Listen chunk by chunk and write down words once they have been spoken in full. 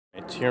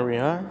Alright, here we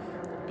are.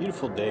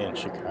 Beautiful day in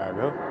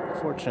Chicago.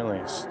 Fortunately,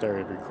 I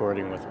started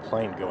recording with a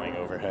plane going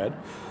overhead.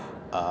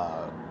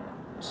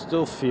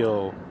 Still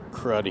feel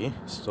cruddy,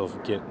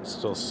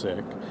 still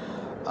sick.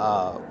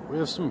 We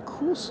have some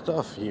cool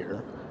stuff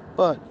here,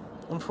 but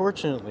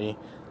unfortunately,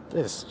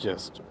 this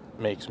just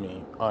makes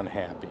me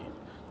unhappy.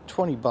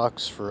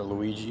 $20 for a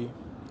Luigi,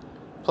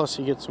 plus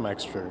you get some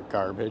extra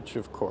garbage,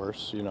 of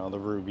course, the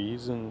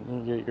rubies,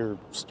 and you get your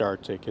star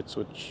tickets,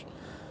 which,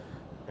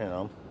 you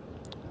know,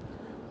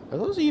 are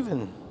those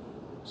even...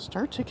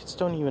 Star tickets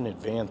don't even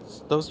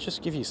advance. Those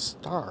just give you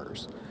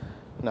stars.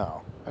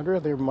 No, I'd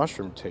rather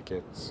mushroom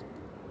tickets.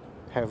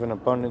 Have an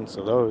abundance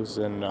of those,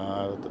 and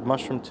the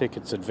mushroom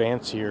tickets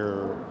advance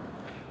your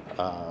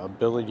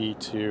ability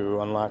to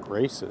unlock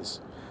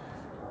races.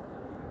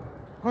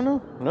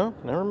 Oh no,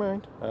 never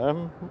mind.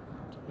 I'm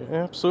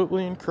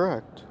absolutely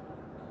incorrect.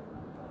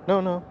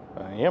 No,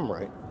 I am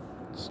right.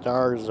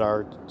 Star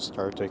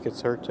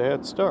tickets are to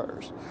add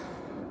stars.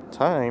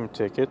 Time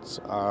tickets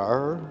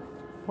are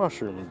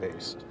mushroom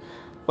based.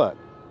 But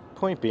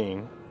point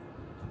being,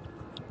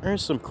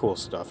 there's some cool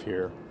stuff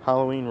here.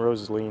 Halloween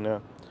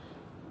Rosalina.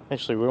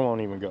 Actually, we won't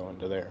even go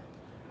into there.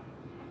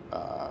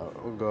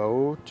 We'll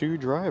go to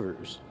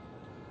drivers.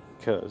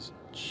 Because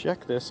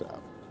check this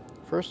out.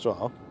 First of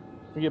all,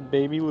 we get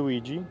baby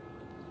Luigi.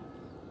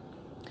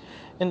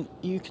 And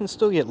you can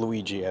still get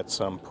Luigi at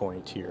some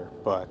point here,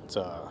 but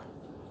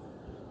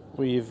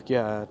we've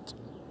got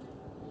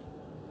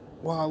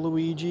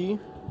Waluigi,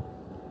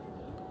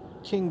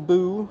 King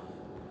Boo,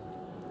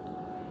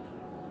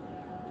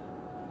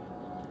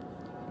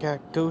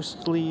 got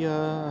ghostly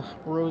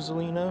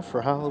Rosalina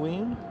for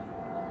Halloween,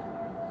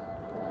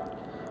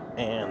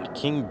 and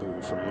King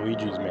Boo from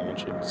Luigi's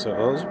Mansion, so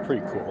those are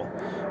pretty cool.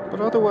 But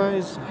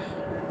otherwise,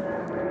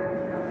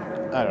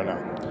 I don't know.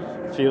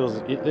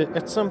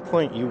 At some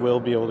point you will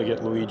be able to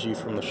get Luigi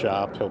from the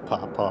shop. He'll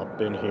pop up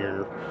in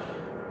here.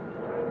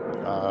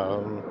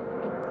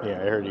 Yeah,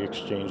 I heard you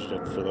exchanged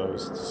it for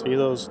those. See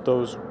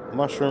those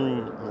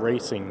mushroom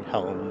racing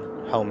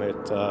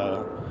helmet?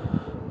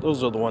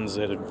 Those are the ones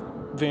that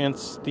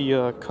advance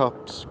the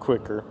cups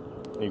quicker.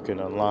 You can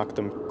unlock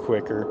them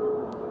quicker.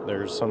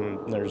 There's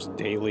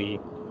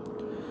daily,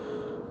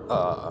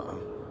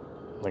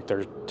 like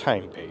they're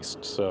time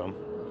based. So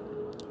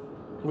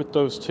with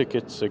those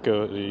tickets,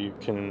 you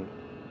can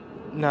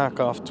knock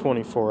off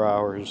 24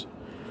 hours.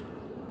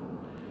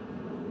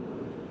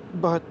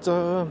 But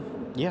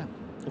yeah.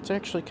 It's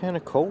actually kind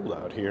of cold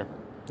out here.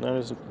 Not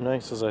as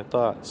nice as I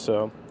thought.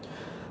 So,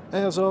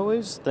 as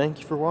always, thank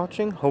you for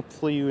watching.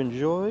 Hopefully you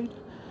enjoyed.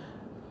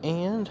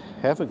 And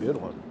have a good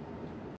one.